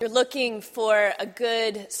You're looking for a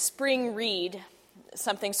good spring read,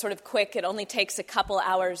 something sort of quick. It only takes a couple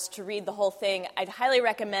hours to read the whole thing. I'd highly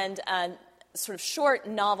recommend a sort of short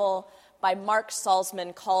novel by Mark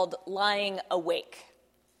Salzman called Lying Awake.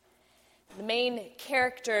 The main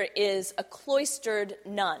character is a cloistered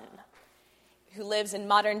nun who lives in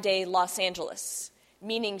modern-day Los Angeles,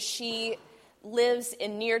 meaning she lives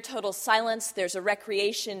in near total silence. There's a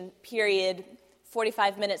recreation period,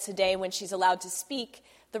 45 minutes a day when she's allowed to speak.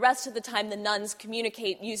 The rest of the time, the nuns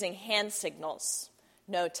communicate using hand signals.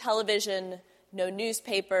 No television, no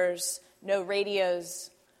newspapers, no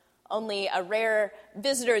radios, only a rare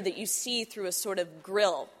visitor that you see through a sort of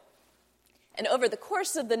grill. And over the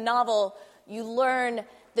course of the novel, you learn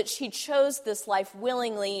that she chose this life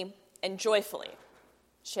willingly and joyfully.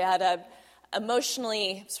 She had an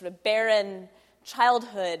emotionally sort of barren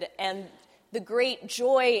childhood, and the great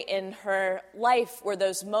joy in her life were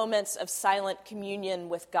those moments of silent communion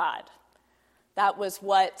with God. That was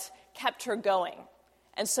what kept her going.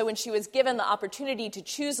 And so when she was given the opportunity to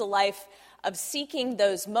choose a life of seeking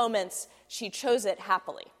those moments, she chose it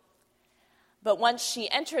happily. But once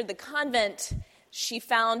she entered the convent, she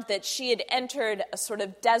found that she had entered a sort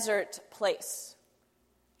of desert place.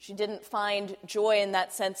 She didn't find joy in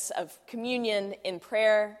that sense of communion in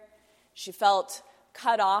prayer. She felt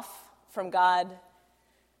cut off from God.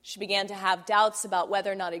 She began to have doubts about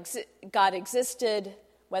whether or not God existed,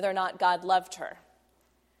 whether or not God loved her.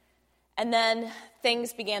 And then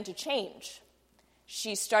things began to change.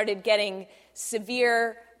 She started getting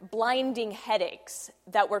severe, blinding headaches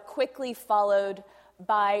that were quickly followed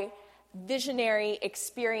by visionary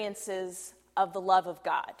experiences of the love of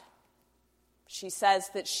God. She says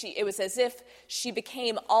that it was as if she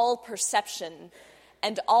became all perception,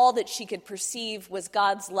 and all that she could perceive was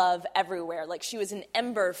God's love everywhere, like she was an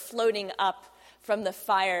ember floating up from the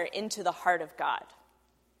fire into the heart of God.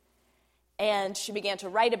 And she began to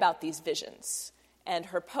write about these visions, and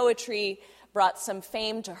her poetry brought some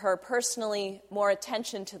fame to her personally, more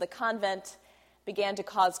attention to the convent, began to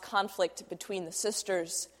cause conflict between the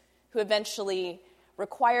sisters, who eventually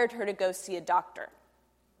required her to go see a doctor.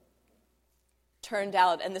 Turned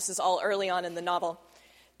out, and this is all early on in the novel,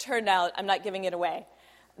 turned out, I'm not giving it away,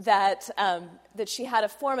 that she had a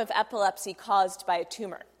form of epilepsy caused by a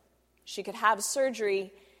tumor. She could have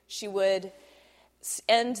surgery, she would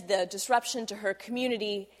end the disruption to her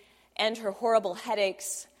community, end her horrible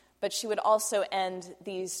headaches, but she would also end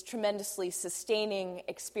these tremendously sustaining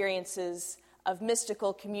experiences of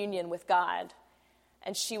mystical communion with God.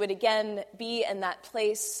 And she would again be in that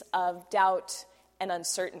place of doubt and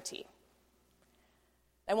uncertainty.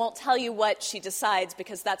 I won't tell you what she decides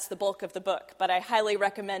because that's the bulk of the book, but I highly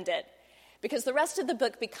recommend it because the rest of the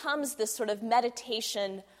book becomes this sort of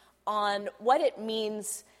meditation on what it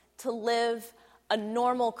means to live a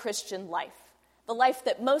normal Christian life, the life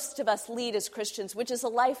that most of us lead as Christians, which is a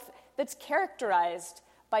life that's characterized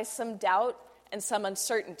by some doubt and some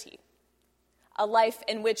uncertainty, a life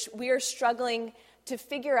in which we are struggling to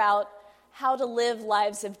figure out how to live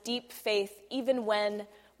lives of deep faith even when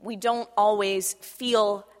we don't always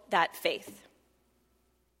feel that faith.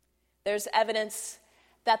 There's evidence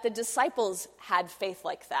that the disciples had faith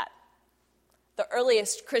like that. The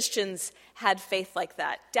earliest Christians had faith like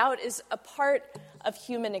that. Doubt is a part of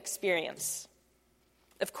human experience.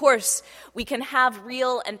 Of course, we can have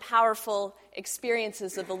real and powerful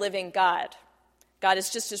experiences of the living God. God is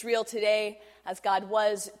just as real today as God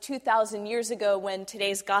was 2,000 years ago when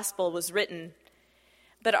today's gospel was written.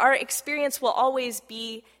 But our experience will always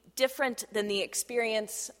be different than the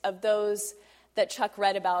experience of those that Chuck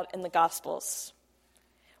read about in the Gospels.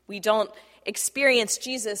 We don't experience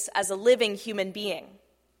Jesus as a living human being.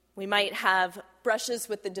 We might have brushes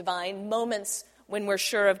with the divine, moments when we're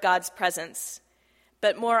sure of God's presence.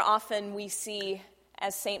 But more often we see,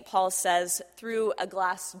 as St. Paul says, through a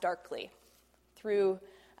glass darkly, through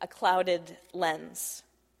a clouded lens.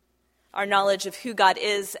 Our knowledge of who God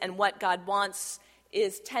is and what God wants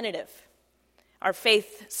is tentative. Our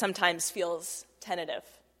faith sometimes feels tentative.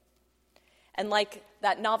 And like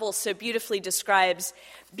that novel so beautifully describes,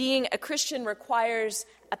 being a Christian requires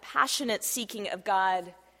a passionate seeking of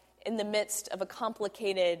God in the midst of a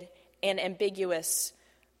complicated and ambiguous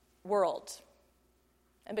world.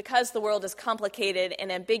 And because the world is complicated and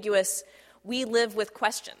ambiguous, we live with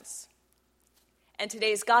questions. And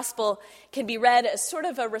today's gospel can be read as sort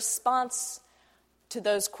of a response to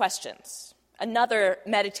those questions. Another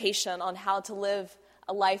meditation on how to live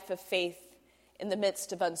a life of faith in the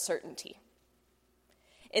midst of uncertainty.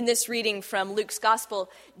 In this reading from Luke's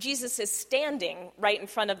gospel, Jesus is standing right in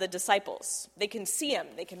front of the disciples. They can see him.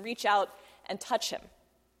 They can reach out and touch him.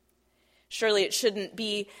 Surely it shouldn't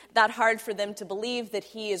be that hard for them to believe that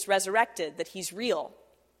he is resurrected, that he's real.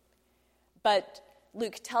 But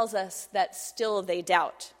Luke tells us that still they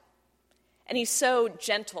doubt. And he's so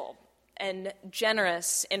gentle and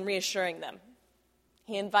generous in reassuring them.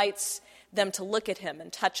 He invites them to look at him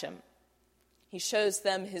and touch him. He shows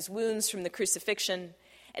them his wounds from the crucifixion,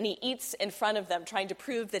 and he eats in front of them, trying to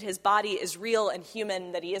prove that his body is real and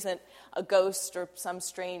human, that he isn't a ghost or some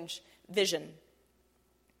strange vision.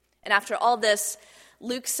 And after all this,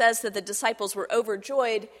 Luke says that the disciples were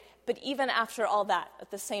overjoyed, but even after all that,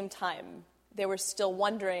 at the same time, they were still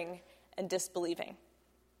wondering and disbelieving.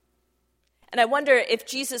 And I wonder if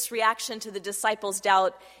Jesus' reaction to the disciples'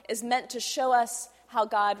 doubt is meant to show us how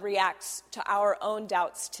God reacts to our own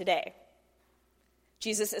doubts today.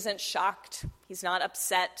 Jesus isn't shocked. He's not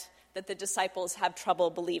upset that the disciples have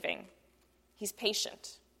trouble believing. He's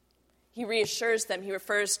patient. He reassures them. He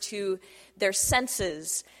refers to their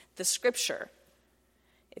senses, the scripture.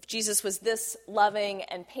 If Jesus was this loving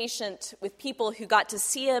and patient with people who got to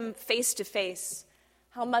see him face to face,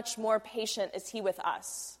 how much more patient is he with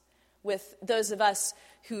us, with those of us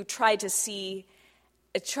who try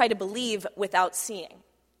to believe without seeing?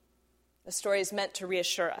 The story is meant to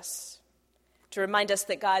reassure us, to remind us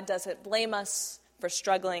that God doesn't blame us for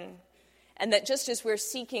struggling, and that just as we're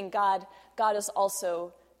seeking God, God is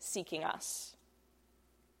also seeking us.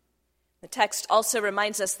 The text also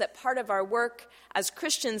reminds us that part of our work as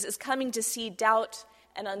Christians is coming to see doubt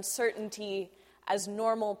and uncertainty as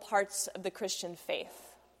normal parts of the Christian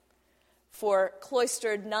faith. For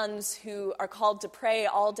cloistered nuns who are called to pray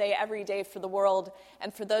all day, every day for the world,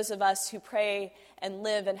 and for those of us who pray and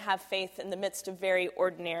live and have faith in the midst of very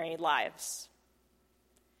ordinary lives.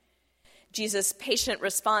 Jesus' patient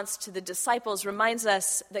response to the disciples reminds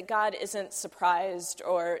us that God isn't surprised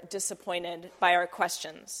or disappointed by our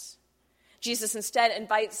questions. Jesus instead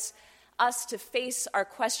invites us to face our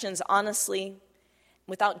questions honestly,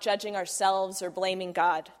 without judging ourselves or blaming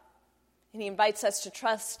God. And he invites us to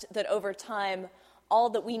trust that over time, all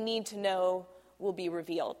that we need to know will be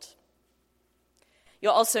revealed.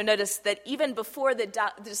 You'll also notice that even before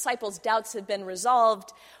the disciples' doubts have been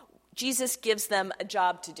resolved, Jesus gives them a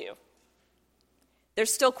job to do. They're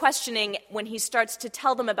still questioning when he starts to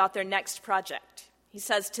tell them about their next project. He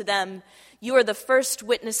says to them, "You are the first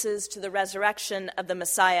witnesses to the resurrection of the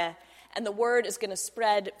Messiah, and the word is going to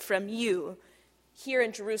spread from you here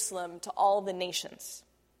in Jerusalem to all the nations."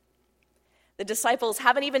 The disciples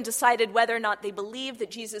haven't even decided whether or not they believe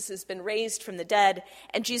that Jesus has been raised from the dead,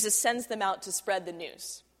 and Jesus sends them out to spread the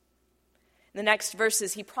news. In the next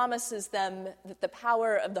verses, he promises them that the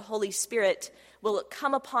power of the Holy Spirit will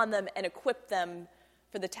come upon them and equip them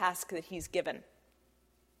for the task that he's given.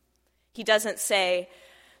 He doesn't say,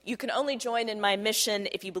 "You can only join in my mission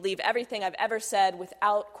if you believe everything I've ever said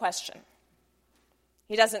without question."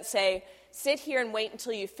 He doesn't say, "Sit here and wait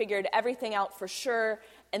until you've figured everything out for sure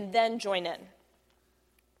and then join in."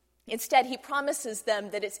 Instead, he promises them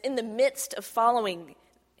that it's in the midst of following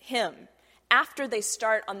him, after they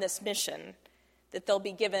start on this mission, that they'll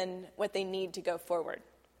be given what they need to go forward.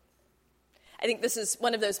 I think this is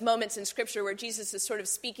one of those moments in Scripture where Jesus is sort of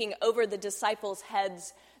speaking over the disciples'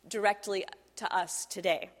 heads directly to us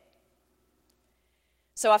today.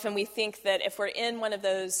 So often we think that if we're in one of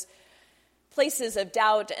those places of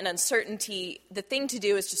doubt and uncertainty, the thing to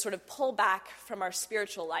do is to sort of pull back from our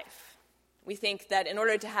spiritual life. We think that in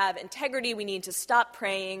order to have integrity, we need to stop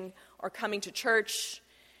praying or coming to church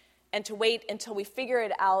and to wait until we figure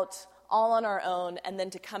it out all on our own and then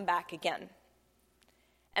to come back again.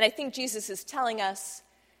 And I think Jesus is telling us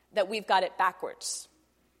that we've got it backwards.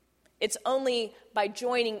 It's only by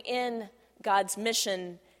joining in God's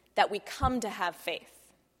mission that we come to have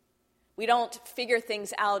faith. We don't figure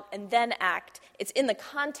things out and then act. It's in the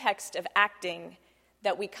context of acting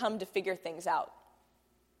that we come to figure things out.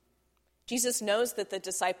 Jesus knows that the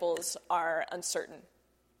disciples are uncertain.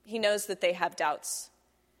 He knows that they have doubts.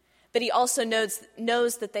 But he also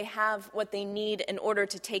knows that they have what they need in order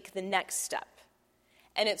to take the next step.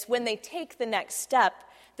 And it's when they take the next step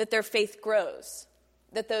that their faith grows,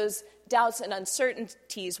 that those doubts and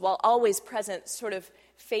uncertainties, while always present, sort of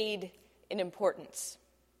fade in importance.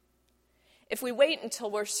 If we wait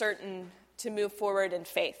until we're certain to move forward in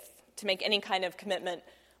faith, to make any kind of commitment,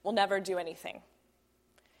 we'll never do anything.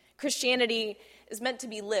 Christianity is meant to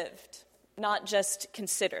be lived, not just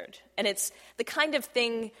considered. And it's the kind of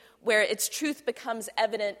thing where its truth becomes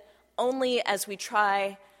evident only as we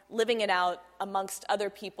try living it out amongst other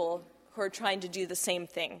people who are trying to do the same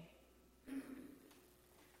thing.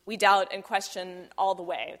 We doubt and question all the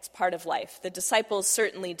way. It's part of life. The disciples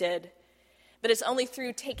certainly did. But it's only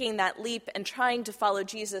through taking that leap and trying to follow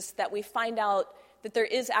Jesus that we find out that there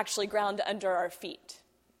is actually ground under our feet,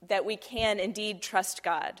 that we can indeed trust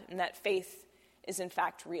God, and that faith is in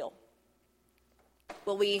fact real.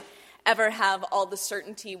 Will we ever have all the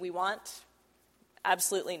certainty we want?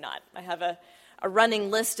 Absolutely not. I have a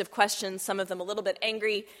running list of questions, some of them a little bit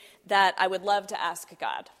angry, that I would love to ask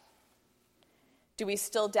God. Do we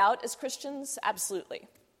still doubt as Christians? Absolutely.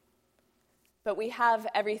 But we have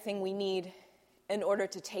everything we need in order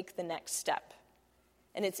to take the next step.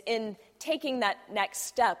 And it's in taking that next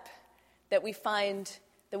step that we find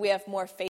that we have more faith